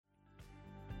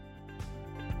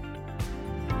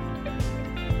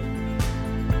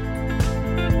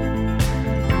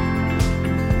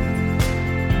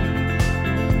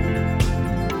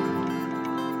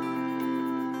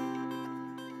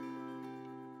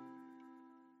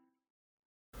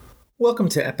Welcome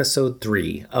to episode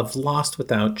 3 of Lost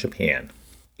Without Japan,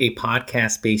 a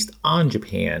podcast based on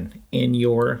Japan in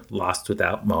your Lost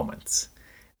Without moments.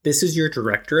 This is your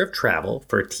director of travel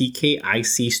for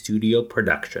TKIC Studio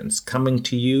Productions, coming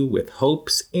to you with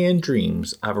hopes and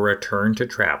dreams of a return to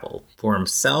travel for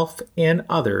himself and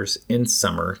others in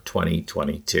summer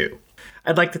 2022.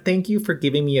 I'd like to thank you for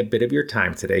giving me a bit of your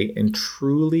time today and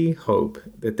truly hope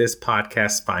that this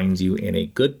podcast finds you in a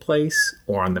good place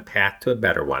or on the path to a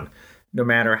better one, no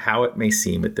matter how it may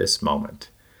seem at this moment.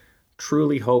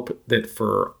 Truly hope that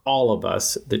for all of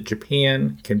us, that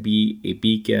Japan can be a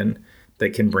beacon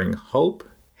that can bring hope,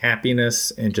 happiness,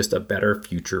 and just a better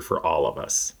future for all of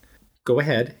us. Go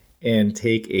ahead and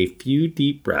take a few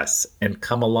deep breaths and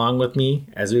come along with me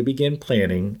as we begin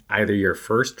planning either your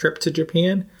first trip to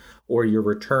Japan or your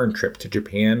return trip to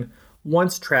Japan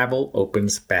once travel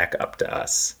opens back up to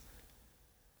us.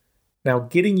 Now,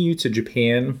 getting you to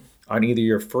Japan on either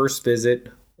your first visit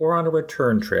or on a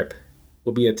return trip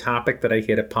will be a topic that I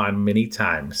hit upon many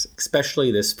times,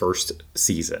 especially this first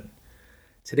season.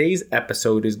 Today's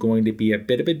episode is going to be a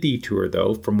bit of a detour,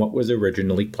 though, from what was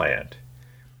originally planned.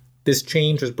 This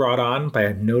change was brought on by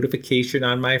a notification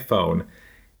on my phone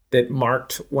that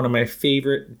marked one of my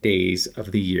favorite days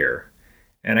of the year.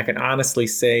 And I can honestly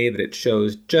say that it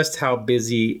shows just how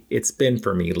busy it's been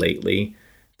for me lately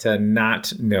to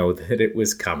not know that it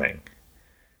was coming.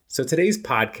 So today's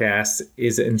podcast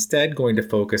is instead going to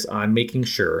focus on making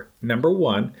sure, number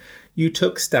one, you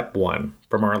took step 1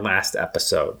 from our last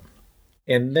episode.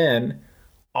 And then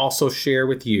also share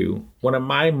with you one of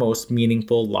my most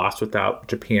meaningful Lost Without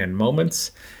Japan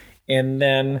moments. And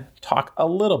then talk a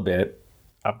little bit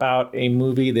about a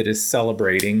movie that is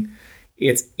celebrating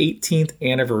its 18th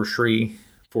anniversary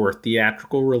for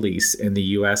theatrical release in the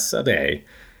US of A.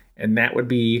 And that would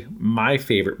be my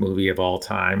favorite movie of all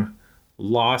time,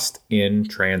 Lost in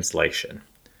Translation.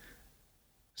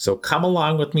 So come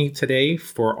along with me today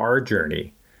for our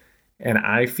journey. And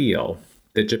I feel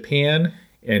that Japan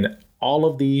and all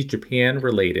of these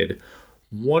Japan-related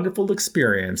wonderful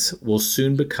experience will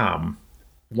soon become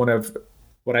one of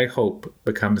what I hope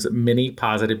becomes many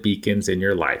positive beacons in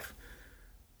your life.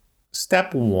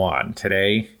 Step 1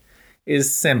 today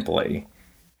is simply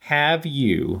have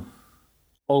you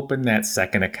open that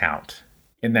second account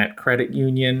in that credit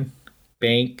union,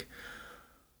 bank,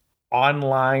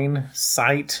 online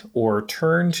site, or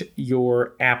turned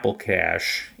your Apple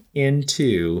Cash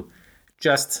into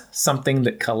just something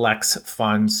that collects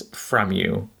funds from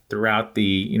you throughout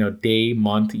the day,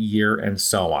 month, year, and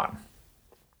so on.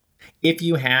 If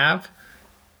you have,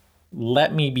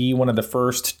 let me be one of the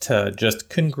first to just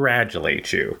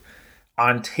congratulate you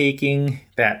on taking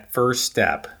that first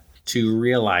step to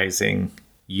realizing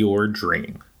your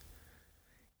dream.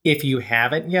 If you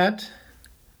haven't yet,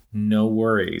 no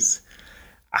worries.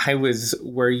 I was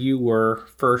where you were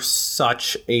for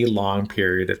such a long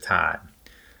period of time.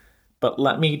 But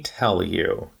let me tell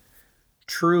you,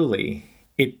 truly,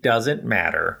 it doesn't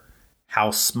matter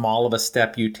how small of a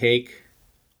step you take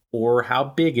or how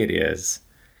big it is,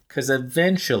 because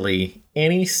eventually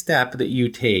any step that you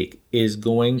take is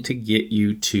going to get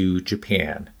you to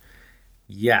Japan.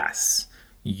 Yes,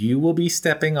 you will be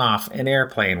stepping off an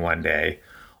airplane one day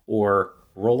or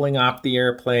rolling off the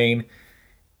airplane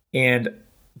and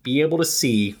be able to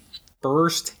see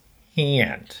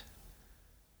firsthand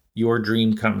your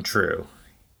dream come true.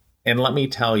 And let me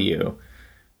tell you,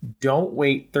 don't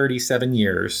wait 37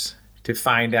 years to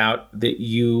find out that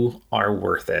you are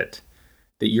worth it,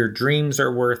 that your dreams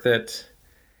are worth it,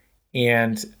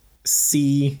 and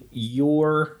see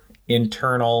your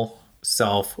internal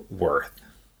self-worth.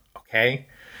 Okay?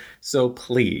 So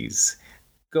please,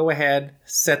 go ahead,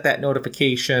 set that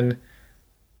notification.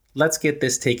 Let's get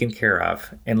this taken care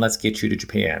of, and let's get you to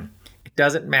Japan. It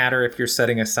doesn't matter if you're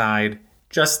setting aside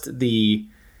just the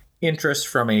interest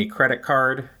from a credit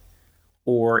card,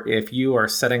 or if you are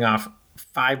setting off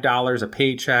 $5 a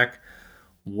paycheck,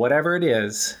 whatever it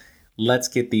is, let's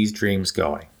get these dreams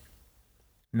going.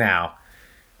 Now,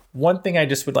 one thing I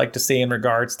just would like to say in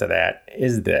regards to that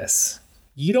is this.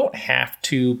 You don't have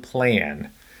to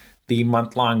plan the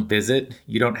month-long visit.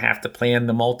 You don't have to plan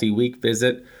the multi-week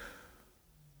visit.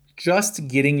 Just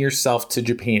getting yourself to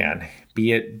Japan,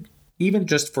 be it even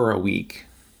just for a week,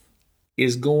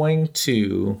 is going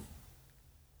to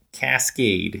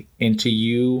cascade into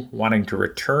you wanting to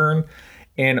return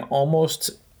and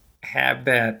almost have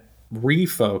that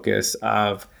refocus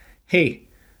of, hey,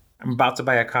 I'm about to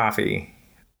buy a coffee,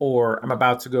 or I'm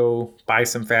about to go buy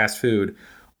some fast food,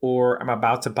 or I'm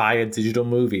about to buy a digital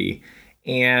movie.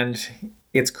 And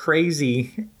it's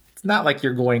crazy. It's not like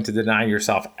you're going to deny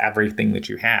yourself everything that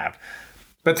you have,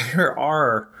 But there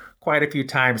are quite a few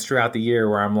times throughout the year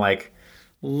where I'm like,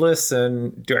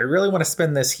 listen, do I really want to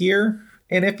spend this here?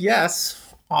 And if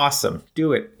yes, awesome,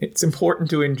 do it. It's important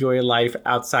to enjoy life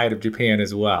outside of Japan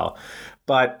as well.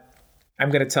 But I'm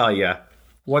going to tell you,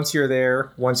 once you're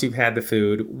there, once you've had the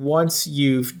food, once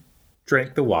you've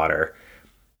drank the water,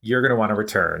 you're going to want to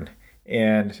return.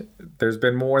 And there's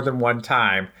been more than one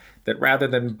time that rather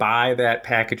than buy that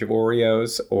package of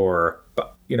Oreos or,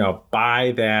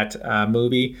 buy that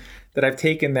movie, that I've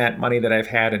taken that money that I've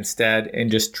had instead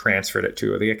and just transferred it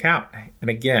to the account. And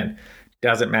again,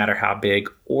 doesn't matter how big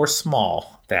or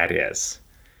small that is.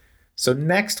 So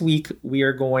next week, we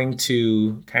are going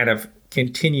to kind of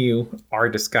continue our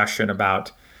discussion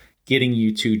about getting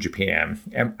you to Japan.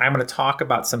 And I'm going to talk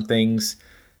about some things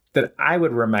that I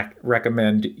would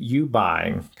recommend you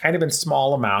buying kind of in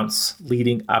small amounts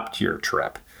leading up to your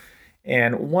trip.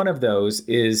 And one of those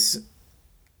is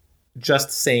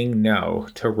just saying no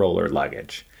to roller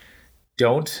luggage.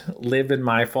 Don't live in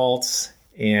my faults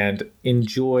and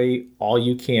enjoy all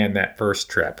you can that first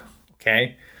trip,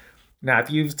 okay? Now,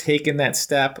 if you've taken that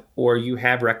step or you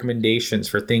have recommendations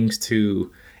for things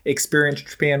to experience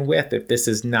Japan with, if this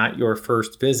is not your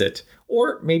first visit,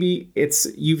 or maybe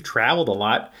you've traveled a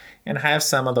lot and have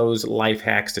some of those life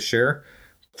hacks to share,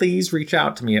 please reach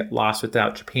out to me at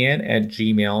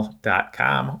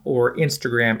lostwithoutjapan@gmail.com or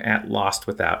Instagram at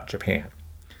lostwithoutjapan.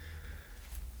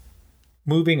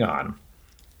 Moving on.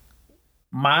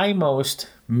 My most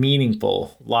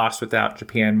meaningful Lost Without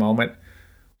Japan moment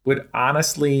would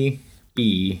honestly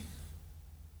be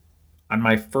on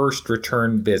my first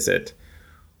return visit,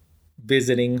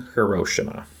 visiting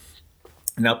Hiroshima.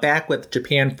 Now, back with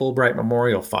Japan Fulbright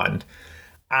Memorial Fund,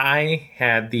 I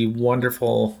had the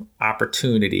wonderful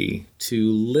opportunity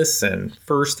to listen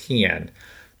firsthand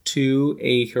to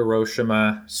a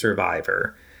Hiroshima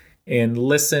survivor and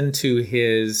listen to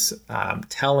his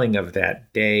telling of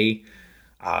that day,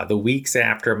 the weeks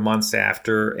after, months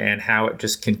after, and how it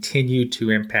just continued to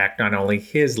impact not only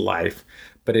his life,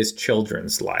 but his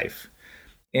children's life.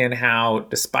 And how,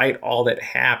 despite all that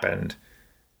happened,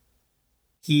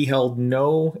 he held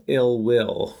no ill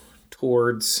will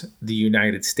towards the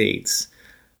United States,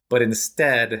 but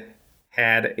instead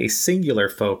had a singular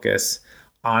focus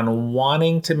on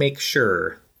wanting to make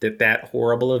sure that that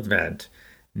horrible event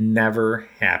never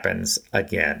happens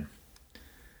again.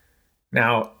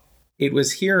 Now, it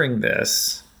was hearing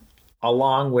this,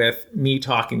 along with me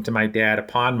talking to my dad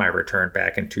upon my return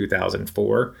back in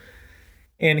 2004,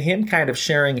 and him kind of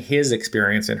sharing his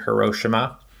experience in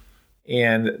Hiroshima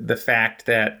and the fact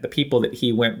that the people that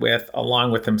he went with,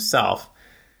 along with himself,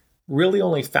 really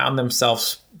only found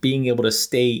themselves being able to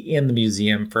stay in the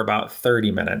museum for about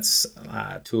 30 minutes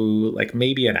to like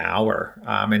maybe an hour,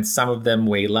 and some of them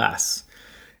way less.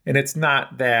 And it's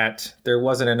not that there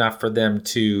wasn't enough for them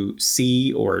to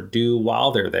see or do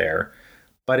while they're there,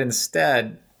 but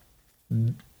instead,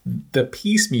 the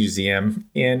Peace Museum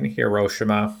in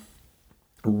Hiroshima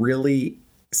really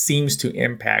seems to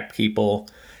impact people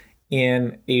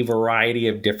in a variety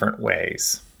of different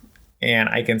ways. And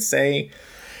I can say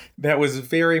that was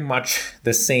very much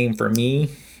the same for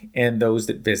me and those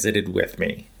that visited with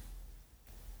me.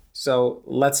 So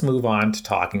let's move on to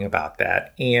talking about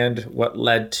that and what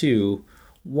led to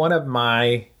one of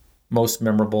my most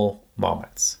memorable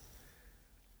moments.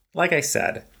 Like I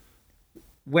said,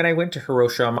 when I went to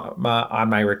Hiroshima on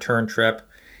my return trip,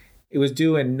 it was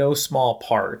due in no small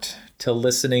part to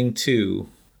listening to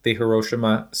the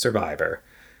Hiroshima survivor,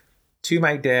 to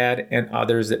my dad and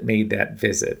others that made that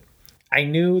visit. I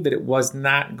knew that it was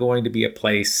not going to be a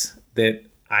place that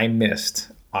I missed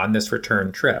on this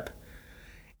return trip.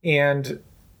 And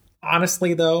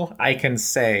honestly, though, I can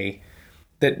say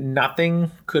that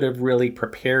nothing could have really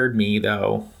prepared me,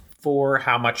 though, for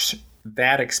how much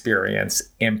that experience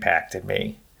impacted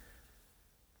me.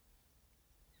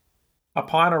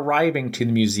 Upon arriving to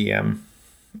the museum,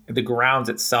 the grounds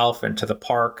itself and to the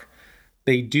park,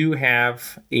 they do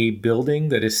have a building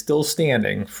that is still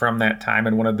standing from that time,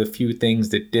 and one of the few things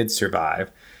that did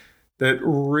survive, that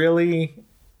really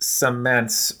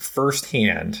cements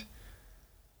firsthand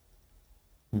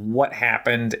what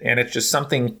happened, and it's just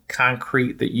something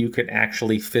concrete that you can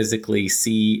actually physically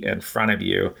see in front of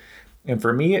you. And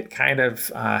for me, it kind of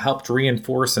helped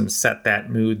reinforce and set that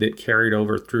mood that carried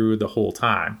over through the whole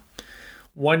time.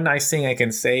 One nice thing I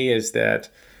can say is that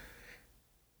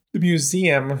the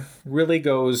museum really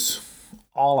goes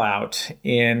all out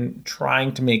in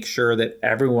trying to make sure that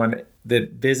everyone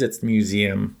that visits the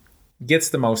museum gets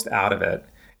the most out of it.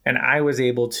 And I was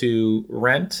able to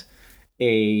rent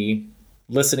a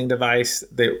listening device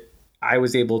that I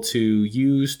was able to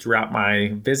use throughout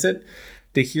my visit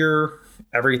to hear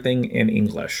everything in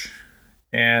English.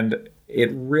 And it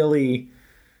really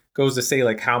goes to say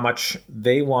like how much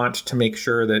they want to make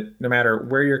sure that no matter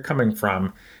where you're coming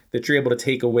from, that you're able to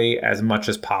take away as much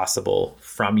as possible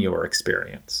from your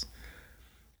experience.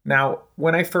 Now,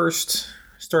 when I first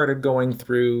started going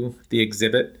through the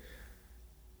exhibit,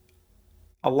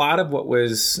 a lot of what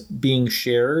was being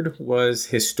shared was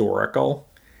historical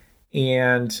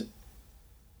and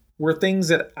were things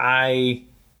that I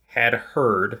had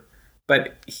heard,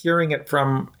 but hearing it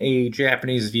from a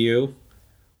Japanese view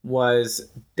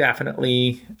was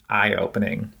definitely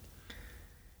eye-opening.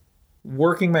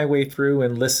 Working my way through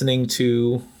and listening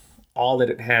to all that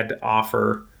it had to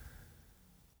offer,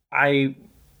 I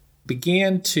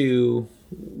began to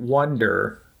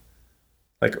wonder,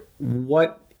 like,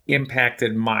 what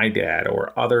impacted my dad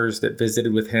or others that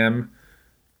visited with him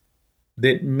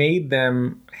that made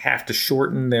them have to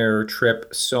shorten their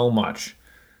trip so much.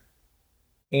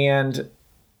 And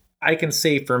I can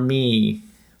say for me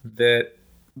that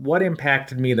what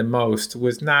impacted me the most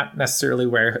was not necessarily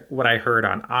what I heard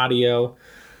on audio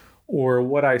or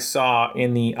what I saw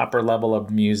in the upper level of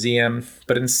the museum,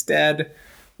 but instead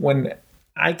when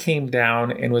I came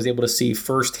down and was able to see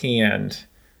firsthand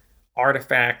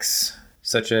artifacts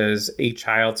such as a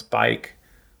child's bike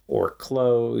or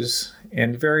clothes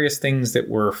and various things that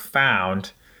were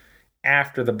found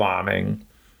after the bombing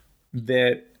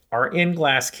that are in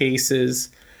glass cases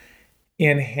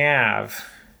and have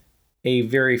a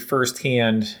very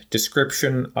firsthand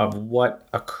description of what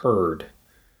occurred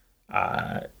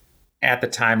at the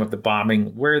time of the bombing,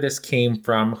 where this came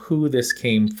from, who this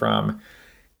came from.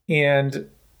 And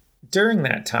during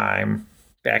that time,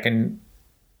 back in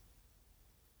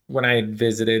when I had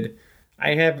visited,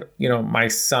 I have, my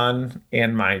son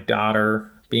and my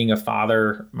daughter, being a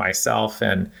father myself,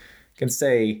 and can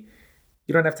say,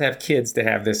 you don't have to have kids to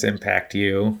have this impact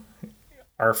you.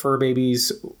 Our fur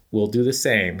babies will do the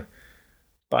same.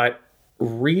 But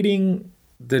reading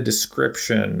the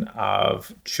description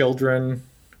of children,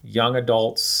 young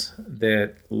adults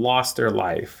that lost their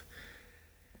life,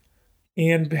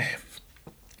 and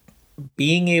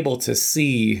being able to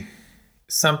see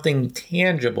something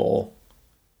tangible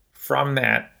from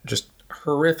that just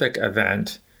horrific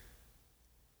event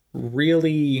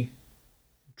really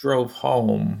drove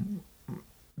home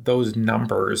those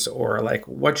numbers or like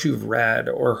what you've read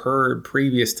or heard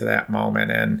previous to that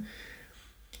moment. And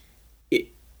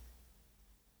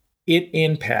it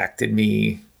impacted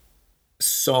me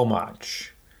so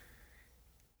much.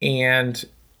 And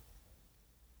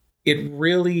it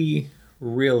really,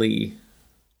 really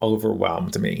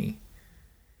overwhelmed me.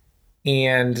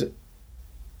 And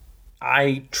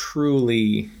I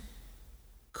truly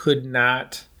could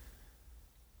not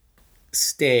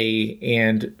stay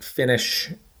and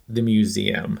finish the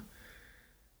museum.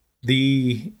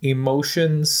 The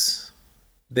emotions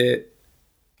that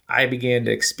I began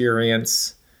to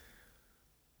experience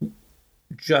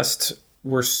just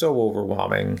were so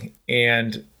overwhelming.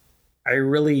 And I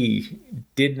really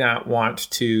did not want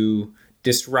to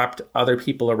disrupt other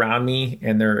people around me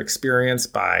and their experience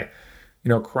by,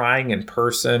 crying in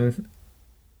person.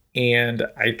 And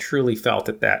I truly felt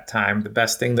at that time the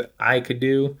best thing that I could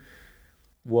do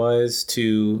was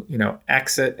to,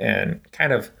 exit and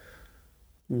kind of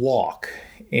walk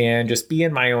and just be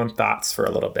in my own thoughts for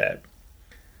a little bit.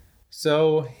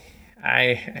 So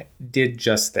I did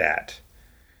just that.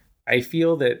 I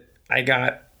feel that I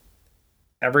got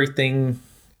everything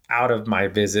out of my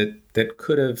visit that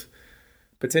could have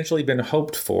potentially been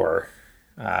hoped for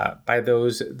by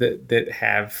those that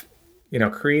have,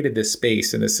 created this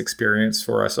space and this experience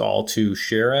for us all to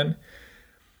share in.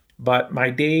 But my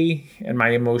day and my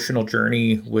emotional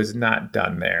journey was not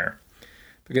done there,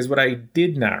 because what I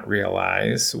did not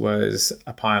realize was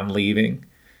upon leaving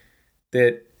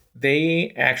that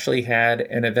they actually had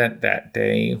an event that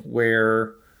day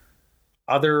where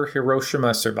other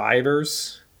Hiroshima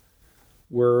survivors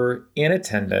were in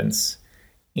attendance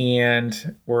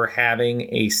and were having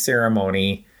a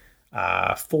ceremony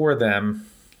for them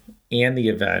and the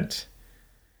event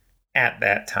at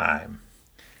that time.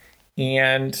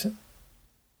 And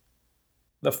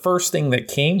the first thing that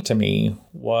came to me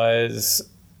was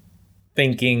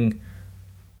thinking,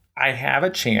 I have a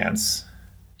chance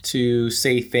to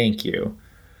say thank you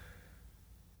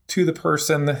to the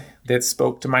person that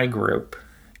spoke to my group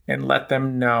and let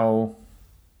them know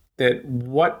that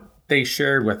what they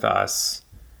shared with us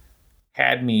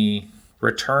had me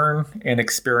return and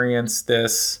experience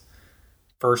this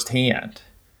firsthand.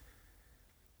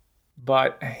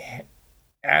 But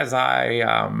as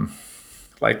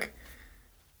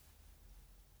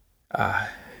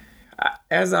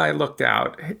as I looked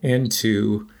out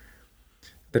into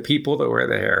the people that were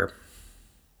there,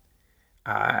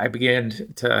 I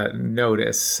began to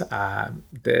notice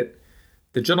that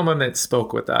the gentleman that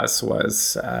spoke with us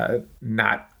was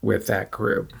not with that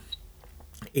group.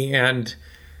 And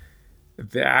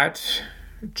that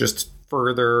just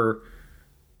further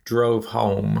drove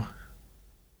home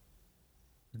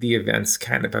the events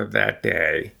kind of that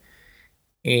day.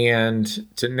 And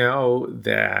to know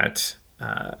that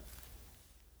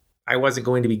I wasn't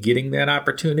going to be getting that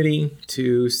opportunity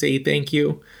to say thank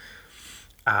you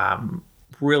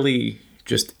really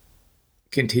just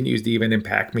continues to even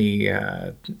impact me,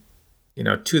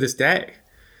 to this day.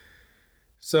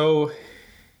 So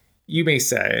you may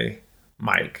say,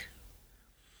 Mike,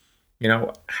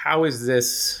 how is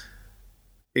this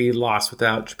a lost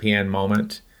without Japan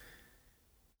moment?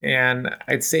 And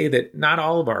I'd say that not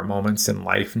all of our moments in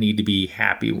life need to be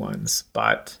happy ones,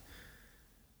 but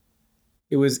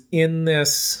it was in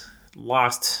this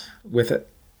lost with it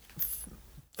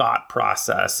thought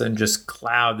process and just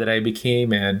cloud that I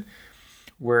became in,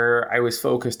 where I was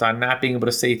focused on not being able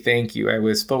to say thank you. I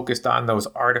was focused on those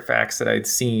artifacts that I'd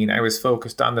seen. I was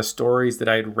focused on the stories that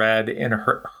I'd read and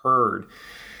heard,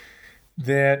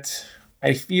 that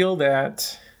I feel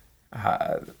that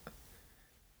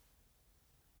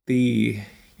the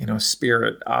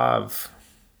spirit of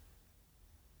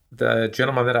the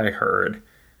gentleman that I heard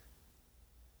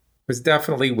was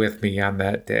definitely with me on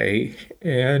that day,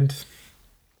 and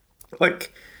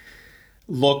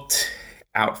looked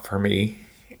out for me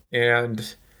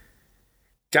and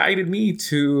guided me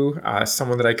to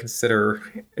someone that I consider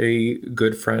a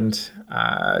good friend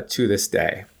to this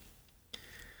day.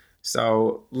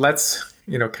 So let's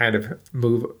kind of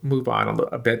move on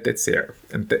a bit. That's here,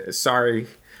 and sorry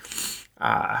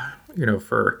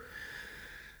for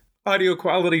audio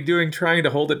quality, trying to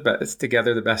hold it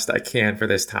together the best I can for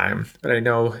this time. But I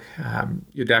know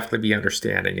you'll definitely be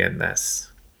understanding in this.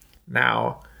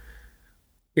 Now,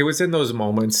 it was in those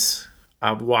moments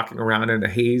of walking around in a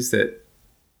haze that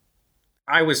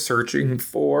I was searching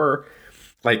for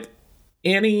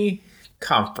any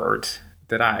comfort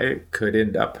that I could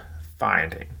end up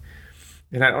finding.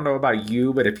 And I don't know about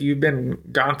you, but if you've been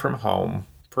gone from home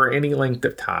for any length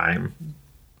of time,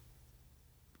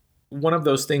 one of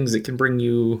those things that can bring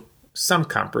you some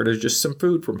comfort is just some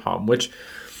food from home, which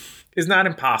is not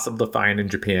impossible to find in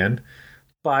Japan,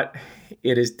 but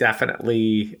it is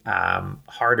definitely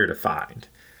harder to find.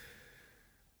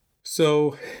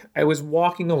 So I was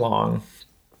walking along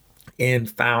and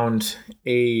found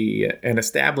an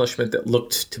establishment that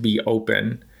looked to be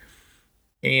open.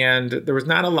 And there was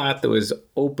not a lot that was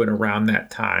open around that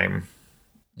time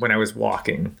when I was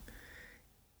walking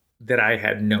that I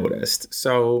had noticed.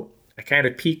 So I kind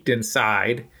of peeked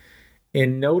inside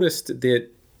and noticed that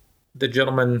the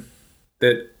gentleman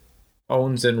that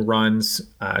owns and runs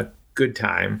Good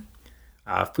Time,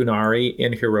 Funari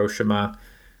in Hiroshima,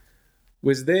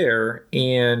 was there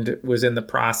and was in the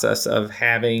process of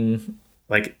having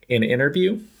an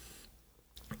interview.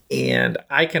 And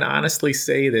I can honestly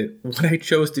say that what I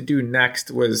chose to do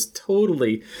next was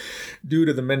totally due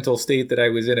to the mental state that I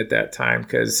was in at that time,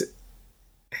 because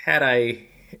had I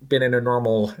been in a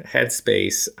normal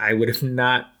headspace, I would have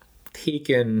not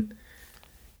taken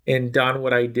and done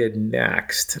what I did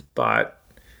next. But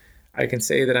I can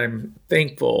say that I'm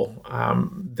thankful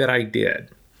that I did.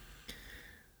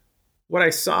 What I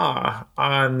saw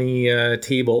on the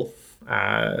table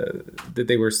that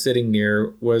they were sitting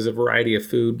near was a variety of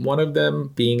food, one of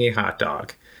them being a hot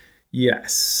dog.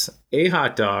 Yes, a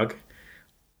hot dog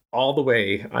all the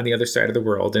way on the other side of the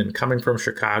world. And coming from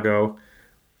Chicago,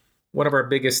 one of our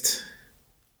biggest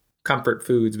comfort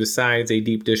foods besides a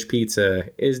deep dish pizza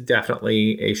is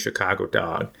definitely a Chicago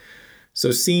dog.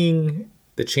 So seeing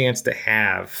the chance to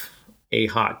have a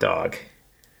hot dog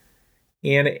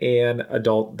and an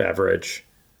adult beverage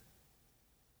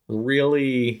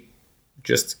really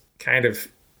just kind of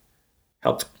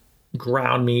helped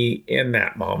ground me in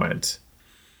that moment.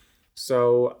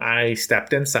 So I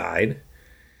stepped inside,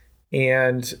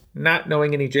 and not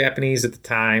knowing any Japanese at the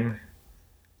time,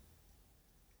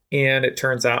 and it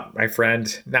turns out my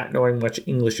friend, not knowing much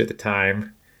English at the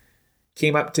time,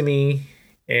 came up to me,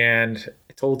 and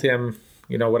I told him,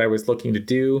 what I was looking to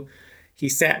do. He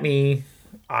sat me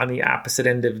on the opposite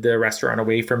end of the restaurant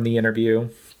away from the interview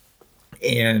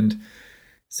and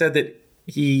said that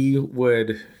he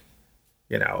would,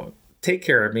 take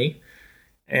care of me,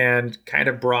 and kind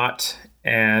of brought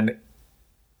an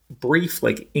brief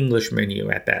English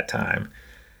menu at that time.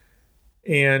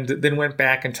 And then went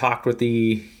back and talked with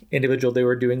the individual they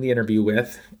were doing the interview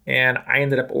with. And I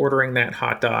ended up ordering that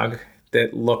hot dog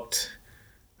that looked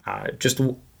just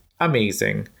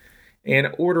amazing.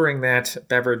 And ordering that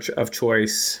beverage of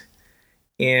choice,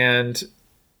 and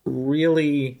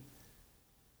really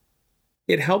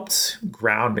it helped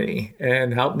ground me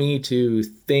and helped me to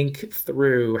think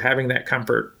through having that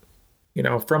comfort,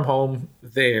 from home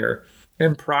there,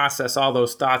 and process all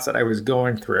those thoughts that I was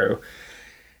going through.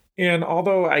 And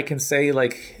although I can say,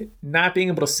 not being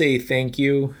able to say thank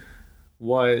you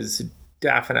was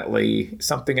definitely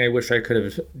something I wish I could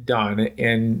have done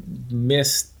and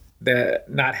missed that,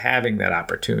 not having that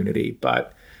opportunity.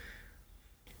 But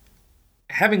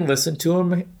having listened to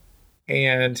him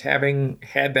and having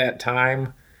had that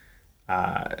time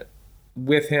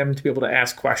with him to be able to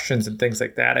ask questions and things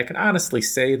like that, I can honestly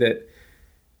say that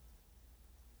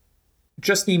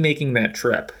just me making that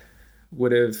trip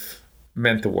would have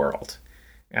meant the world.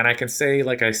 And I can say,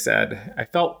 like I said, I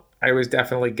felt I was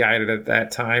definitely guided at that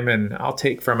time, and I'll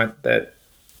take from it that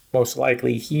most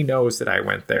likely he knows that I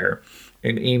went there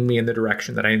and aimed me in the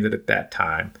direction that I ended at that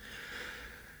time.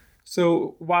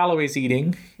 So while I was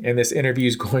eating and this interview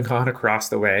is going on across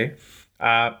the way,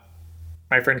 my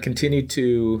friend continued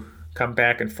to come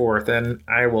back and forth, and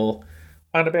I will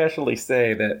unabashedly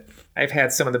say that I've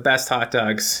had some of the best hot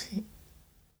dogs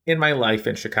in my life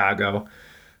in Chicago,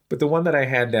 but the one that I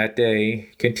had that day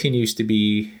continues to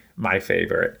be my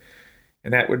favorite,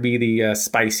 and that would be the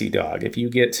spicy dog. If you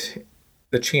get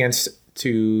the chance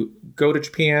to go to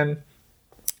Japan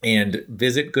and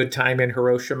visit Good Time in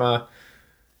Hiroshima,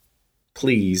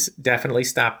 please definitely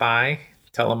stop by.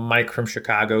 Tell them Mike from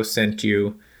Chicago sent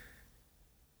you,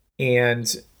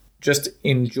 and just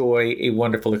enjoy a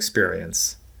wonderful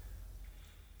experience.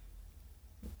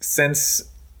 Since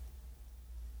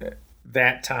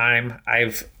that time,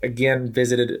 I've again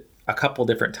visited a couple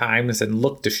different times and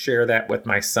looked to share that with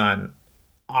my son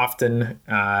often,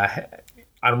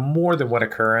 on more than one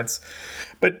occurrence,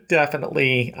 but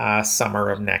definitely summer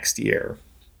of next year.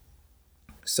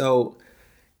 So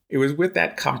it was with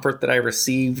that comfort that I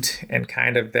received and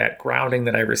kind of that grounding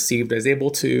that I received, I was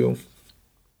able to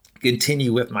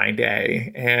continue with my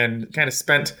day and kind of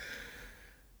spent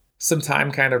some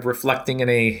time kind of reflecting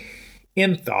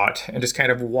in thought and just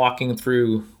kind of walking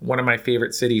through one of my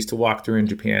favorite cities to walk through in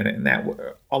Japan, and that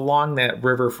along that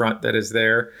riverfront that is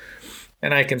there.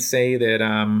 And I can say that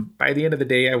by the end of the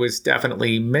day, I was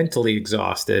definitely mentally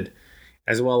exhausted,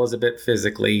 as well as a bit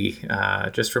physically,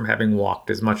 just from having walked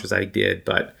as much as I did,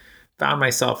 but found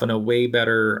myself in a way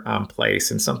better place,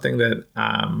 and something that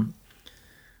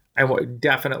I would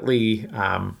definitely,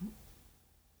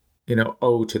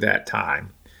 owe to that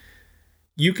time.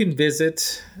 You can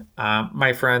visit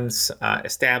my friend's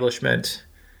establishment.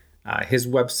 His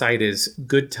website is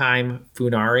Good Time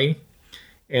Funari,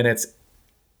 and it's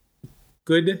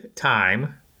Good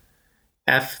Time,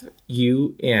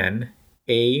 Funari,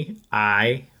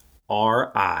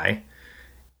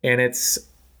 and it's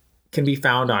can be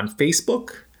found on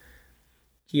Facebook.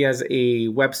 He has a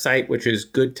website which is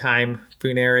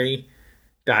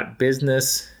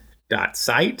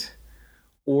goodtimefunari.business.site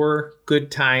or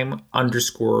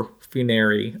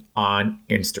goodtime_funari on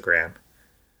Instagram.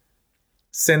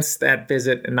 Since that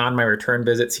visit and on my return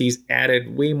visits, he's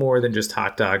added way more than just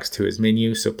hot dogs to his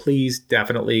menu, so please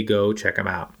definitely go check him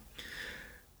out.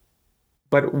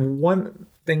 But one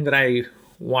thing that I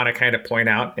want to kind of point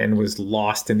out and was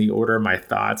lost in the order of my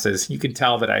thoughts is you can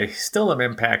tell that I still am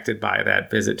impacted by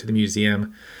that visit to the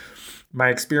museum. My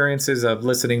experiences of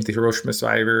listening to Hiroshima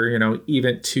Survivor,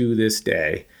 even to this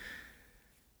day.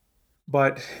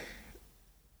 But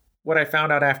what I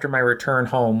found out after my return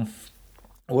home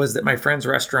was that my friend's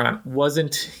restaurant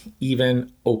wasn't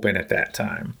even open at that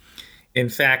time. In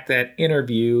fact, that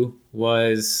interview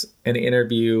was an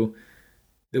interview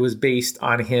that was based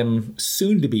on him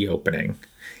soon to be opening.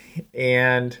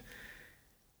 And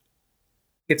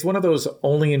it's one of those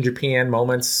only in Japan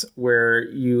moments where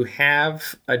you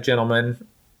have a gentleman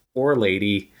or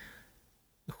lady,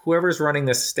 whoever's running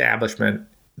this establishment,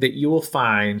 that you will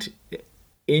find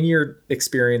in your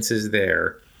experiences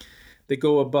there that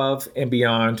go above and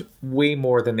beyond way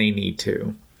more than they need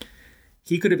to.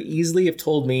 He could have easily have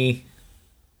told me,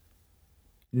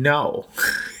 no,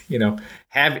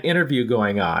 have interview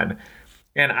going on,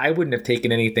 and I wouldn't have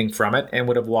taken anything from it and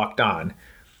would have walked on.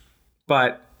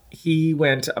 But he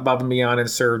went above and beyond and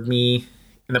served me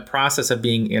in the process of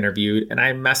being interviewed, and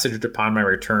I messaged upon my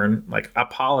return,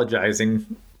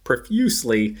 apologizing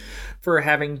profusely for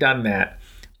having done that.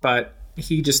 But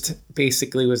he just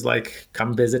basically was like,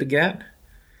 come visit again.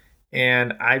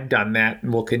 And I've done that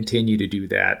and will continue to do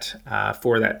that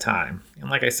for that time. And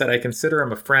like I said, I consider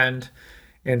him a friend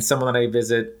and someone that I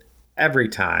visit every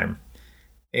time.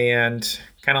 and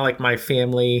kind of like my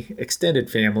family, extended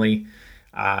family,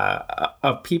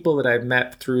 of people that I've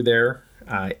met through there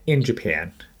in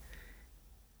Japan.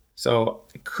 So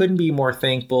I couldn't be more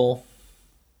thankful.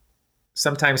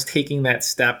 Sometimes taking that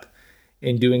step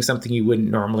and doing something you wouldn't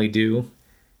normally do,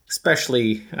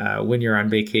 especially when you're on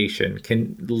vacation,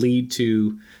 can lead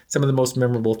to some of the most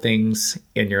memorable things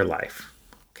in your life.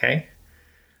 Okay?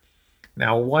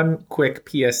 Now, one quick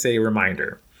PSA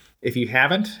reminder. If you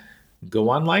haven't, go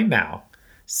online now,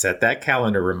 set that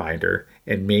calendar reminder,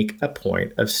 and make a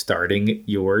point of starting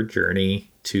your journey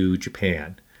to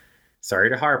Japan. Sorry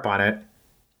to harp on it,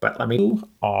 but you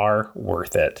are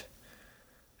worth it.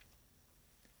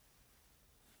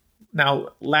 Now,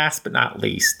 last but not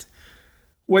least,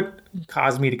 what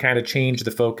caused me to kind of change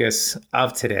the focus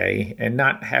of today and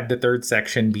not have the third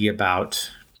section be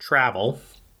about travel,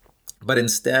 but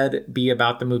instead be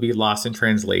about the movie Lost in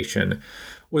Translation,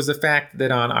 was the fact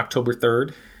that on October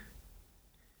 3rd,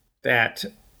 that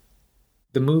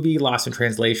the movie Lost in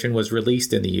Translation was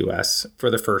released in the US for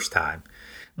the first time.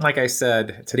 Like I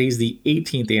said, today's the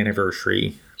 18th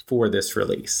anniversary for this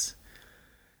release.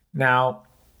 Now,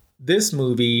 this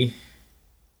movie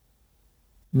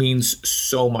means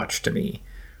so much to me.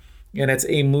 And it's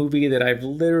a movie that I've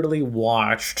literally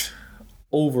watched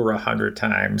over 100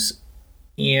 times.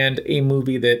 And a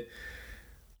movie that,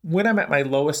 when I'm at my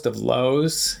lowest of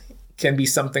lows, can be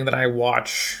something that I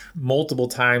watch multiple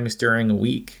times during a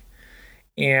week.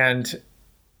 And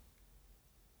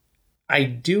I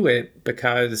do it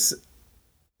because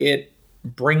it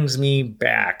brings me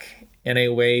back in a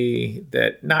way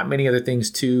that not many other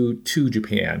things to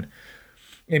Japan.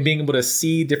 And being able to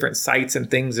see different sites and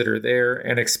things that are there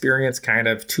and experience kind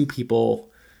of two people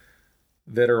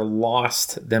that are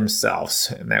lost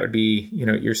themselves. And that would be,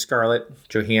 your Scarlett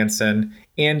Johansson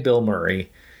and Bill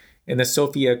Murray in the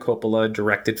Sofia Coppola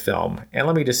directed film. And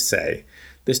let me just say,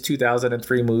 this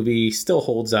 2003 movie still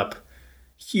holds up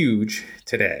huge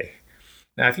today.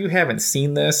 Now, if you haven't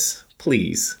seen this,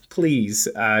 please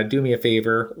do me a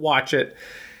favor, watch it.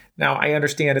 Now, I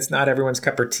understand it's not everyone's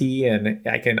cup of tea, and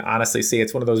I can honestly say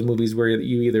it's one of those movies where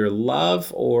you either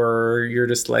love or you're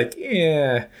just like,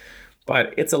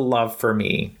 but it's a love for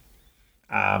me.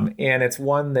 And it's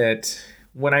one that,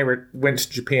 when I went to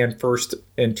Japan first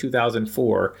in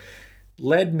 2004,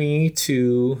 led me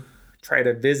to try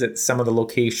to visit some of the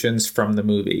locations from the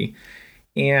movie,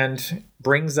 and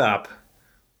brings up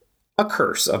a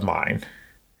curse of mine.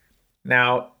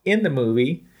 Now, in the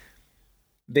movie,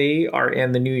 they are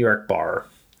in the New York bar,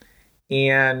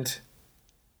 and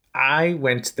I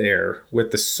went there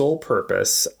with the sole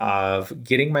purpose of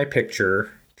getting my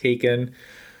picture taken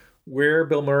where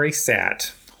Bill Murray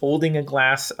sat, holding a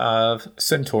glass of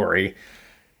Suntory,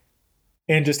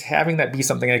 and just having that be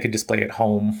something I could display at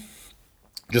home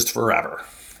just forever.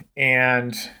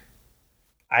 And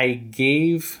I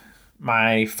gave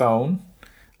my phone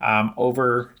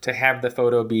over to have the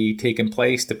photo be taken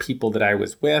place to people that I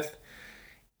was with.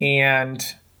 And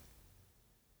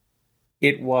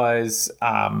it was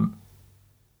one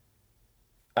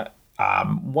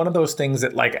of those things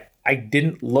that, like, I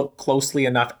didn't look closely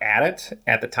enough at it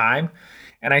at the time.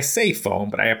 And I say phone,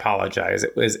 but I apologize.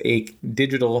 It was a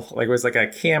digital, it was like a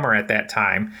camera at that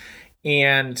time.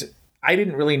 And I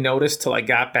didn't really notice till I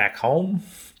got back home,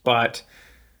 but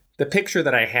the picture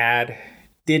that I had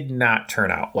did not turn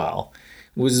out well.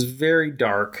 It was very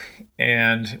dark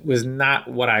and was not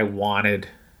what I wanted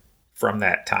from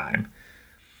that time.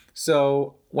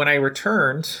 So when I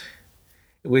returned,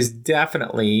 it was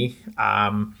definitely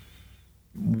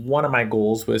one of my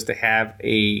goals was to have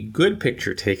a good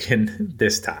picture taken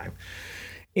this time.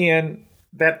 And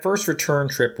that first return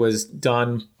trip was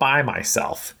done by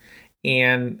myself.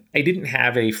 And I didn't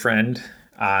have a friend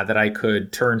that I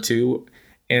could turn to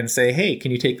and say, hey,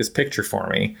 can you take this picture for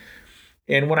me?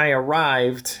 And when I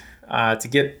arrived to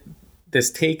get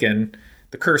this taken,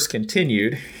 the curse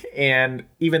continued. And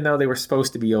even though they were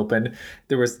supposed to be open,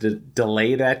 there was the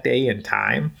delay that day in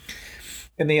time.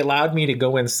 And they allowed me to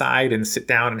go inside and sit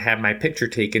down and have my picture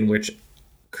taken, which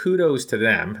kudos to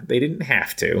them. They didn't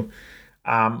have to.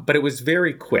 But it was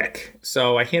very quick.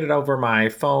 So I handed over my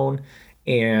phone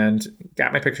and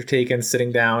got my picture taken,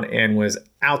 sitting down, and was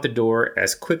out the door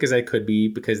as quick as I could be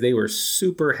because they were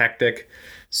super hectic,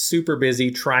 super busy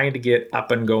trying to get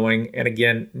up and going. And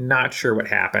again, not sure what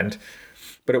happened,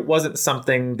 but it wasn't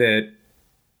something that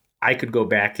I could go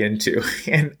back into.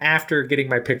 And after getting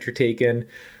my picture taken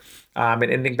and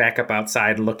ending back up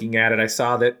outside looking at it, I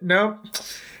saw that, nope,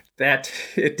 that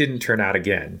it didn't turn out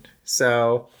again.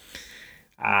 So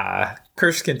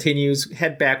curse continues.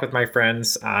 Head back with my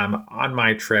friends on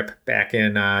my trip back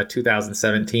in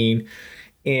 2017.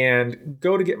 and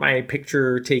go to get my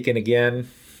picture taken again.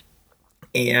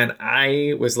 And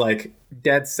I was like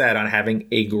dead set on having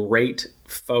a great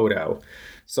photo.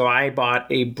 So I bought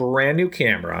a brand new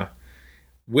camera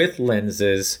with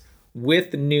lenses,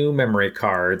 with new memory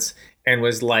cards, and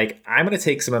was like, I'm going to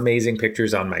take some amazing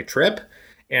pictures on my trip.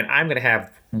 And I'm going to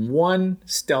have one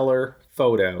stellar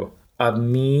photo of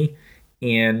me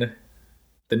in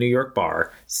the New York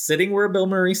bar, sitting where Bill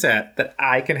Murray sat, that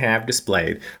I can have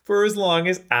displayed for as long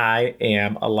as I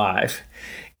am alive.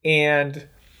 And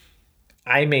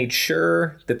I made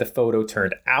sure that the photo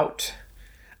turned out.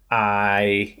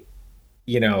 I,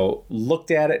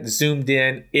 looked at it, zoomed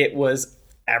in. It was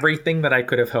everything that I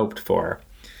could have hoped for.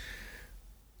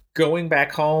 Going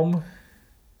back home,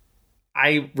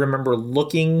 I remember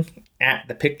looking at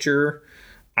the picture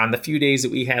on the few days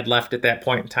that we had left at that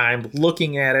point in time,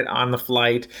 looking at it on the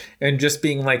flight and just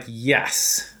being like,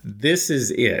 yes, this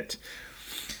is it.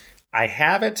 I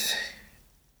have it.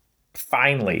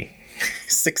 Finally.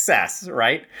 Success,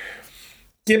 right?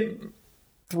 Get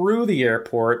through the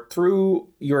airport, through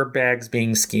your bags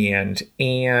being scanned,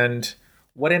 and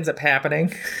what ends up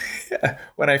happening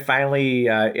when I finally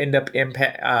end up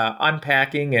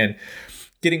unpacking and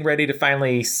getting ready to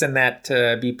finally send that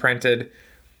to be printed,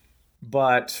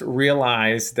 but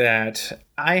realize that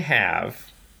I have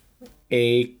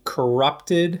a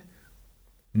corrupted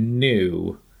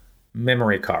new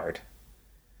memory card.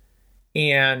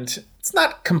 And it's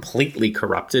not completely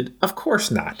corrupted, of course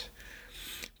not.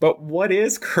 But what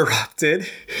is corrupted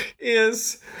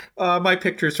is my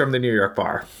pictures from the New York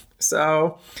bar.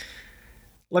 So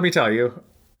let me tell you,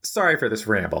 sorry for this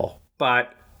ramble,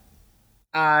 but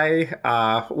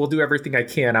I will do everything I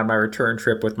can on my return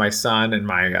trip with my son and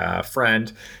my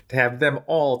friend to have them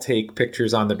all take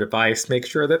pictures on the device, make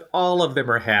sure that all of them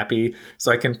are happy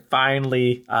so I can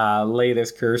finally lay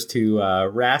this curse to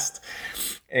rest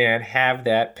and have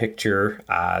that picture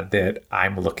that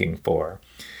I'm looking for.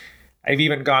 I've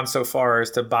even gone so far as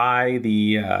to buy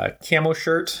the camo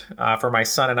shirt for my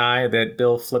son and I that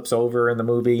Bill flips over in the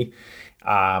movie.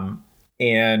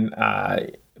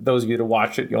 Those of you to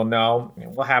watch it, you'll know.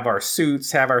 We'll have our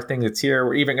suits, have our things that's here.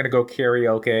 We're even going to go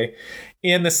karaoke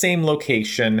in the same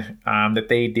location that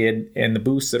they did in the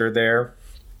booths that are there.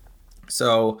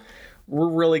 So we're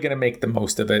really going to make the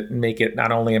most of it and make it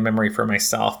not only a memory for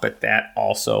myself, but that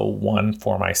also one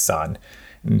for my son.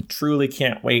 And truly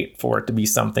can't wait for it to be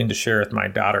something to share with my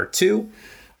daughter too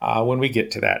when we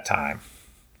get to that time.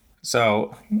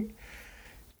 So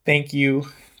thank you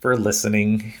for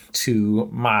listening to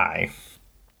my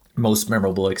most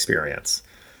memorable experience.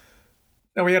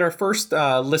 Now, we had our first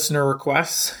listener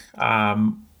requests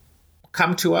come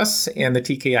to us in the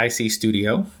TKIC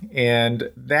studio,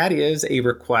 and that is a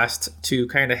request to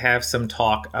kind of have some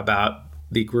talk about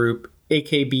the group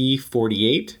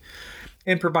AKB48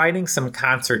 and providing some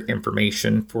concert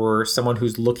information for someone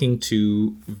who's looking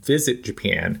to visit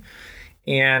Japan.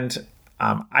 And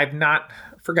I've not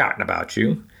forgotten about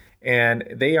you. And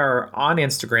they are on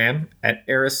Instagram at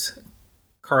Eris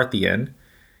Carthian.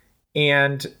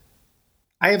 And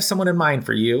I have someone in mind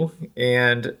for you.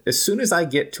 And as soon as I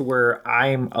get to where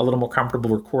I'm a little more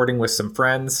comfortable recording with some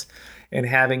friends and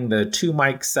having the two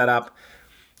mics set up,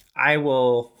 I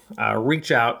will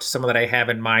reach out to someone that I have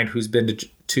in mind who's been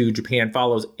to Japan,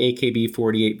 follows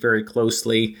AKB48 very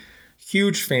closely.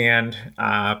 Huge fan,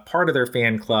 part of their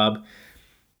fan club.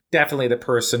 Definitely the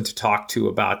person to talk to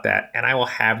about that. And I will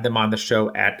have them on the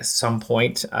show at some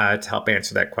point to help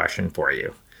answer that question for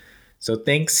you. So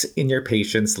thanks in your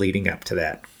patience leading up to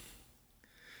that.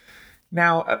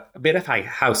 Now, a bit of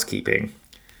housekeeping.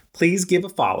 Please give a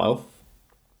follow,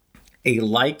 a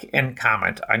like, and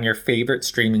comment on your favorite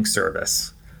streaming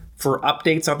service. For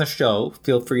updates on the show,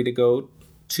 feel free to go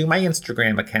to my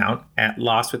Instagram account at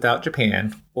Lost Without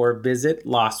Japan or visit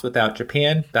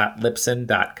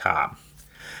lostwithoutjapan.libsyn.com.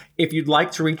 If you'd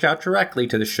like to reach out directly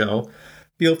to the show,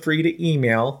 feel free to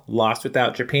email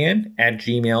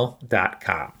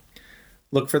lostwithoutjapan@gmail.com.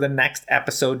 Look for the next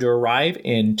episode to arrive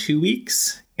in 2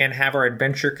 weeks and have our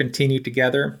adventure continue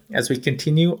together as we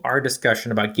continue our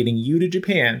discussion about getting you to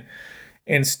Japan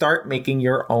and start making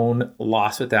your own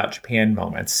Lost Without Japan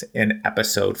moments in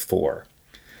episode 4.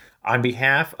 On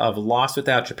behalf of Lost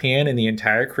Without Japan and the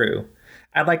entire crew,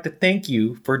 I'd like to thank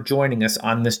you for joining us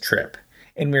on this trip,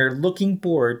 and we're looking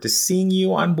forward to seeing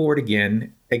you on board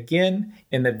again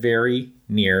in the very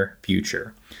near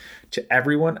future. To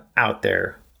everyone out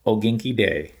there, O Genki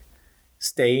Day.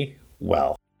 Stay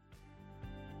well.